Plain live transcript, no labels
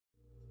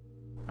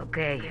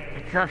Okay,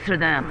 it's us or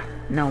them.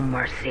 No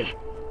mercy.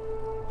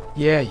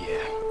 Yeah.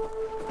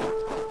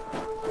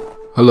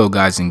 Hello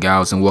guys and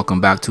gals, and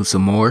welcome back to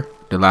some more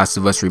The Last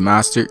of Us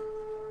Remastered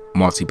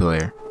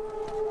multiplayer.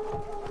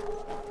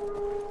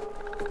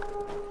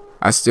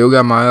 I still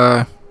got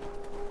my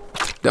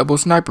double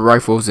sniper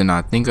rifles, and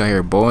I think I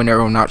hear a bow and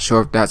arrow. Not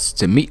sure if that's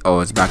to me.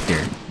 Oh, it's back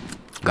there.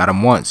 Got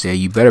him once. Yeah,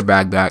 you better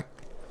back.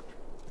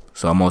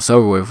 So I'm almost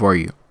over with for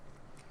you.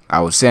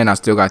 I was saying I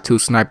still got 2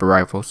 sniper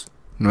rifles.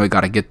 Really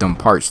gotta get them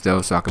parts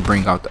though, so I can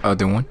bring out the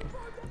other one.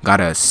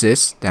 Gotta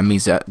assist. That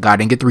means that God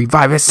didn't get to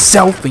revive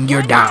itself, and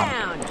you're down.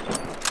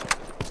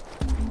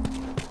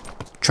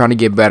 Trying to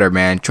get better,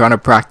 man. Trying to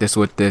practice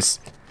with this.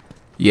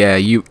 Yeah,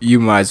 you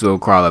might as well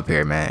crawl up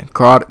here, man.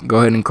 Crawl. Go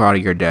ahead and crawl to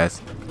your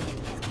death.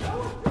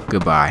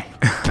 Goodbye.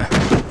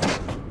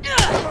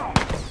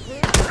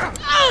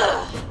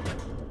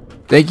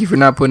 Thank you for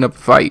not putting up a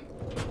fight.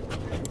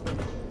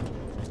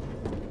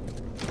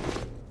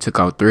 Took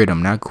out 3 of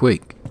them, not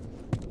quick.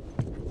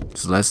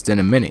 It's less than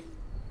a minute.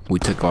 We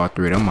took all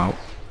 3 of them out.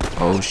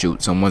 Oh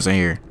shoot, someone's in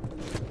here.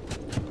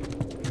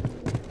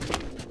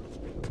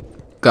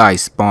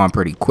 Guys spawn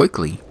pretty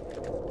quickly.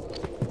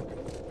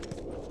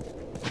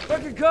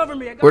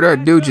 Where'd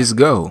that dude just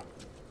go?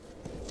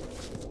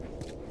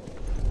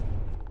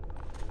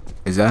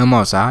 Is that him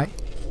outside?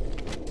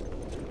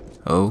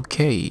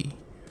 Okay.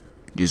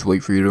 Just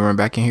wait for you to run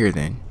back in here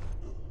then.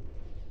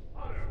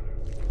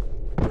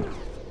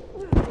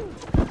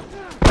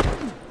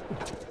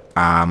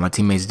 Ah, my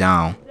teammate's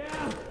down.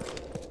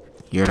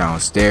 You're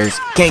downstairs.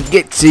 Can't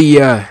get to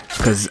ya,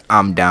 cause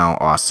I'm down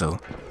also.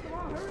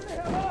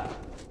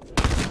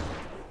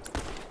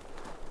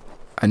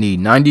 I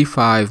need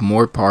 95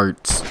 more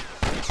parts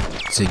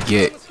to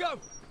get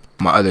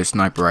my other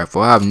sniper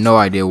rifle. I have no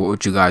idea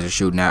what you guys are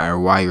shooting at or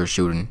why you're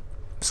shooting.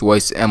 It's a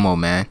waste of ammo,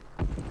 man.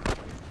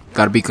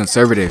 Gotta be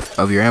conservative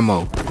of your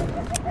ammo.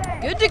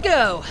 Good to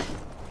go.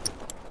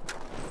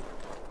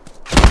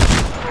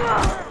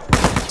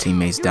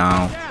 Teammates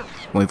down.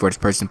 Waiting for this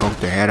person to poke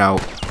their head out.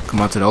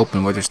 Come out to the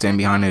open where they're standing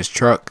behind this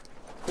truck.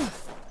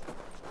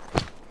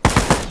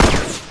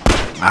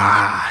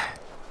 Ah.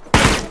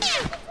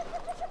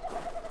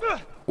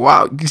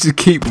 Wow, you just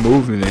keep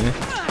moving, man.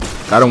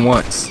 Got him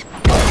once.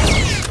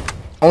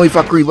 Only if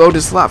I can reload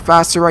this a lot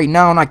faster right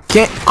now, and I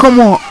can't.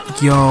 Come on.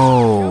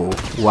 Yo.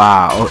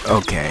 Wow.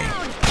 Okay.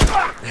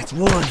 That's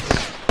one.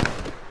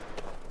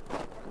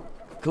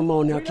 Come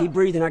on now, keep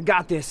breathing. I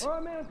got this.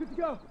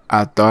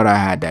 I thought I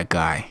had that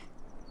guy.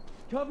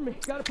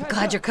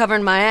 Glad you're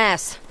covering my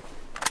ass.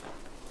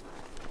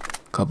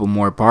 Couple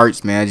more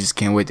parts, man. I just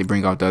can't wait to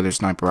bring out the other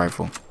sniper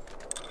rifle.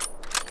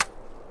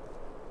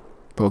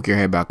 Poke your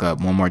head back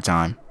up one more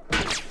time.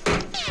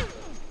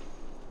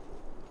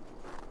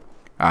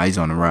 Ah, he's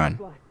on the run.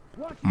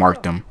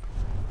 Marked him.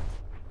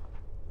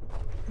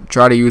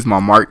 Try to use my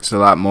marks a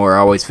lot more. I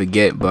always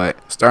forget, but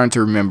starting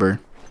to remember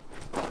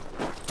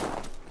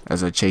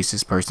as I chase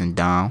this person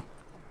down.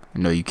 I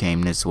know you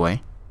came this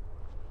way.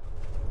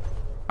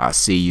 I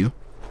see you.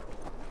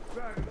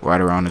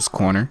 Right around this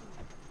corner.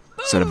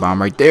 Set a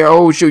bomb right there.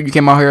 Oh shoot, you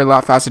came out here a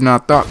lot faster than I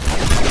thought.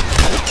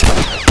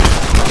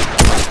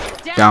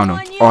 Down him.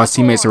 Oh, his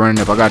teammates are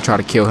running up. I gotta try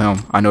to kill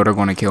him. I know they're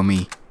gonna kill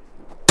me.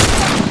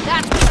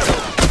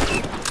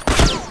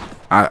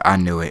 I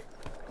knew it.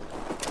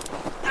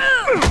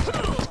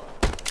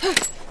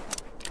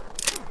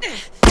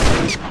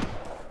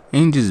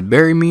 Ain't just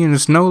bury me in the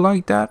snow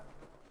like that.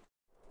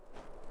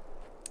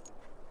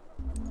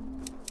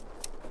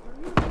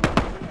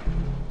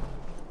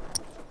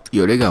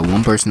 Yo, they got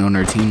one person on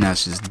their team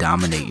that's just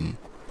dominating.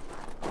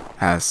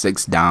 Has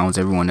 6 downs.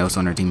 Everyone else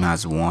on their team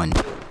has 1.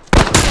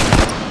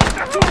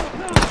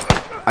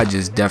 I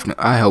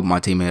helped my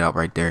teammate out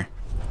right there.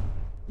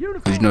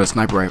 Cause you know the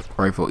sniper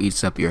rifle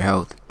eats up your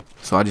health.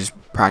 So I just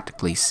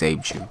practically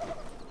saved you.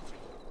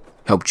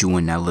 Helped you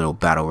win that little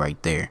battle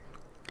right there.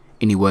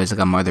 Anyways, I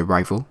got my other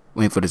rifle.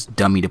 Waiting for this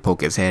dummy to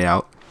poke his head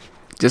out.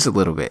 Just a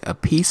little bit. A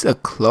piece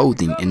of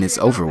clothing and it's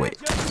over with.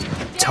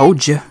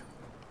 Told ya.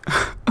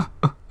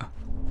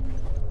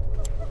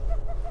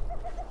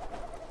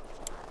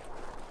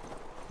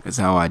 That's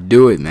how I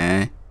do it,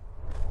 man.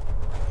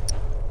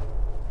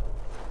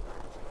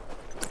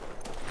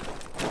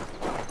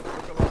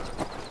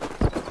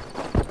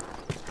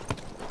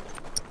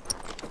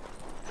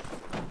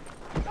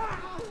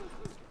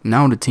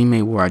 Now the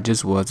teammate where I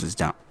just was is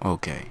down.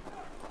 Okay.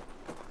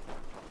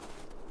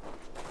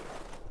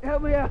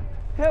 Help me out.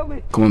 Help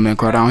me. Come on, man.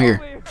 Crawl down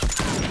here.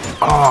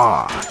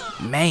 Oh,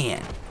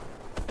 man.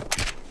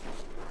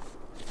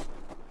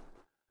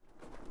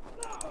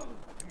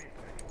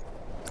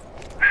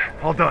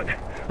 All done.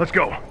 Let's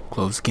go.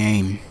 Close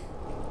game.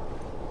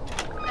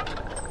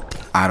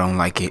 I don't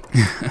like it.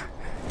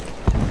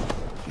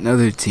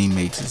 Another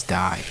teammate just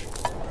died.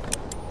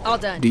 All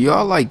done. Do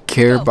y'all like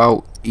care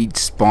about each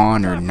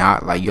spawn or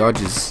not? Like y'all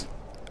just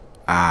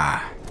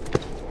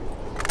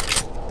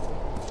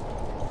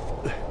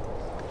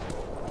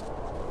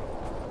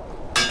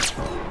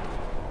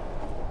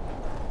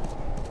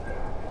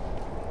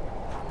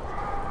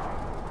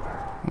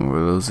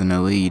We're losing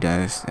the lead.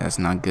 That's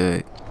not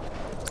good.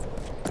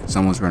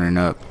 Someone's running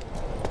up.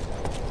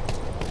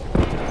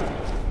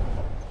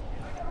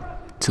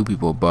 2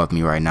 people above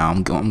me right now.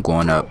 I'm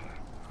going up.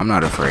 I'm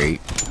not afraid.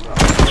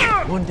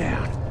 One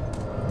down.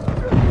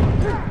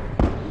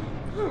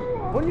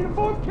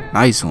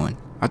 Nice one.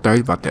 I thought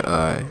he was about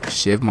to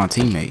shiv my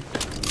teammate.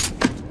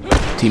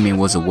 Teammate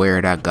was aware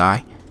of that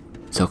guy.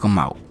 Took him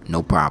out.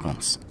 No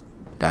problems.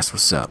 That's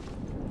what's up.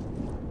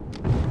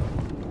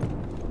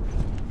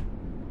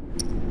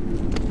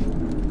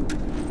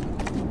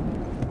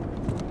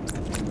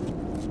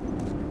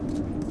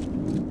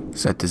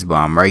 Set this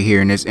bomb right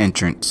here in this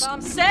entrance.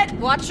 Bomb set,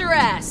 watch your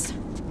ass.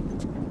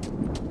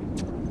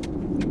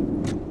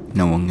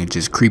 No one can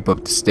just creep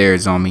up the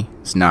stairs on me.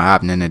 It's not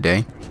happening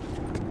today.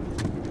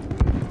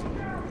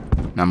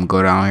 Now I'm gonna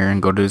go down here and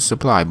go to the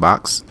supply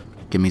box.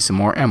 Give me some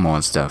more ammo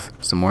and stuff.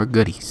 Some more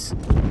goodies.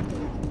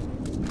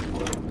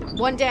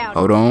 One down.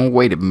 Hold on,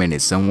 wait a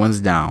minute. Someone's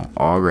down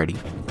already.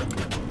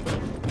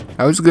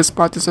 That was a good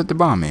spot to set the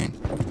bomb in.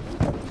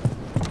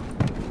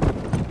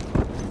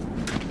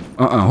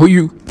 Who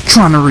you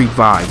trying to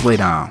revive? Lay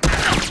down.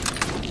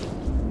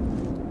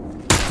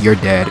 You're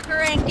dead.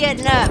 Fucker ain't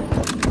getting up.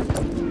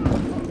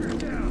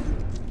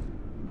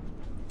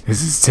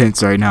 This is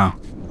tense right now.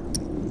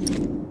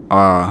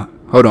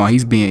 Hold on.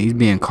 He's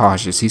being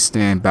cautious. He's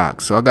staying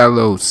back. So I got a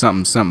little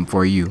something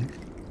for you.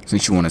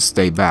 Since you want to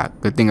stay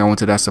back. Good thing I went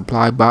to that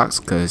supply box,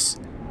 cause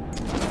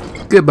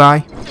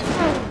goodbye.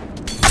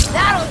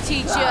 That'll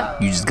teach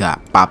you. You just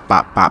got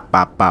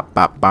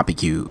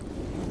barbecue.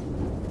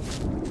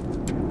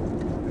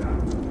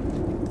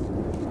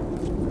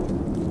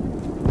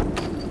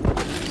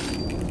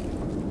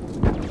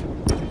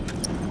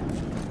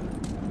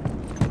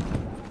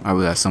 Oh,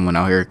 we got someone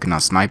out here. Can I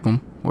snipe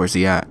him? Where's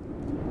he at?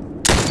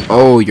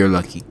 Oh, you're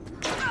lucky.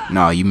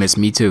 No, you missed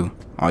me too.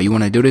 Oh, you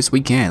want to do this? We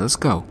can. Let's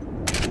go.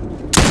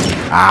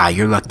 Ah,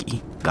 you're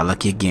lucky. Got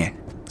lucky again.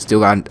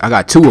 I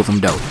got 2 of them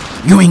though.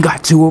 You ain't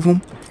got 2 of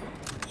them?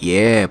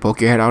 Yeah,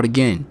 poke your head out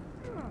again.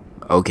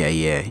 Okay,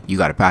 yeah. You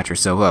gotta patch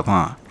yourself up,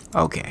 huh?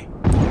 Okay.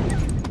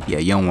 Yeah,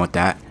 you don't want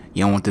that.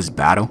 You don't want this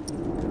battle.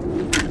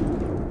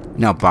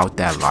 Not about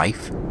that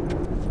life.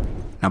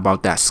 Not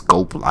about that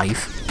scope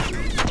life.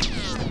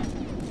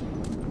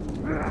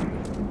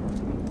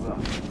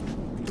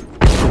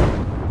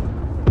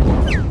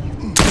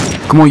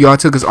 Come on, y'all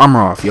took his armor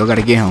off. Y'all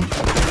gotta get him.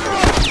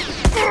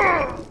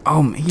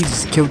 Oh, he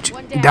just killed you.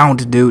 Down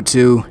to dude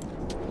too.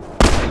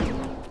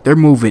 They're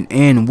moving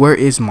in. Where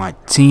is my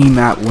team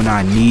at when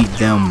I need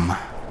them?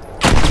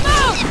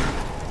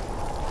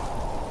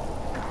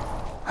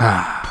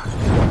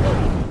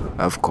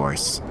 Of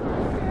course.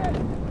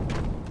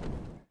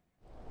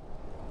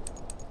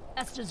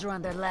 Bastards are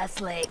on their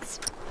last legs.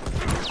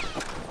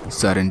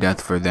 Sudden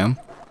death for them.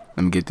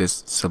 Let me get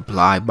this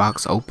supply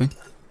box open.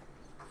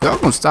 Y'all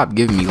gonna stop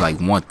giving me like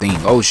one thing.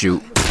 Oh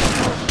shoot.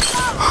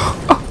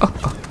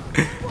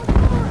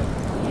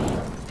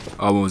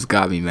 Almost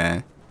got me,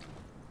 man.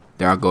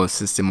 There I go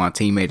assisting my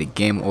teammate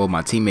again. Or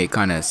my teammate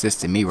kind of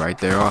assisted me right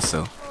there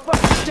also.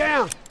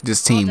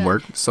 Just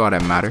teamwork. That's all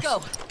that matters.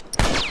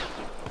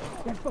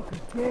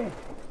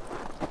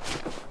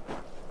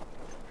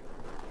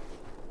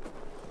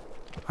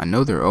 I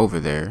know they're over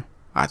there.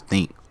 I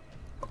think.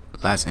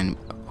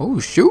 Oh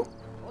shoot.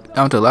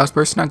 Down to the last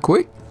person that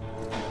quit.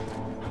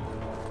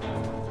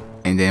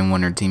 And then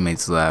one of their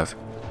teammates left.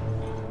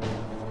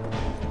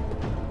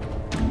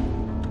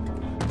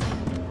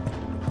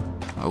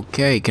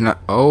 Okay, can I?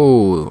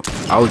 Oh,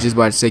 I was just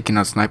about to say, can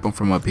I snipe him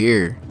from up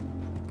here?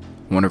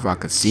 Wonder if I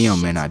could see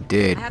him, and I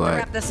did, but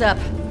wrap this up.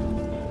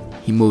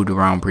 He moved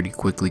around pretty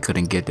quickly,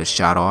 couldn't get the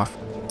shot off.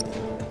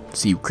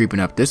 See you creeping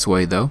up this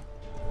way, though.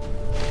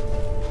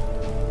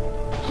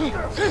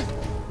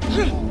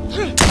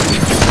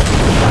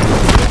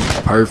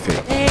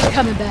 Perfect. They ain't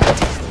coming back.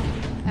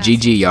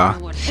 GG, y'all.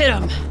 Hit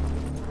him.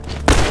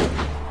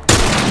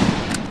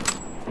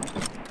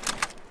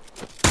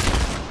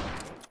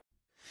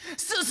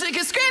 So sick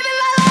of screaming.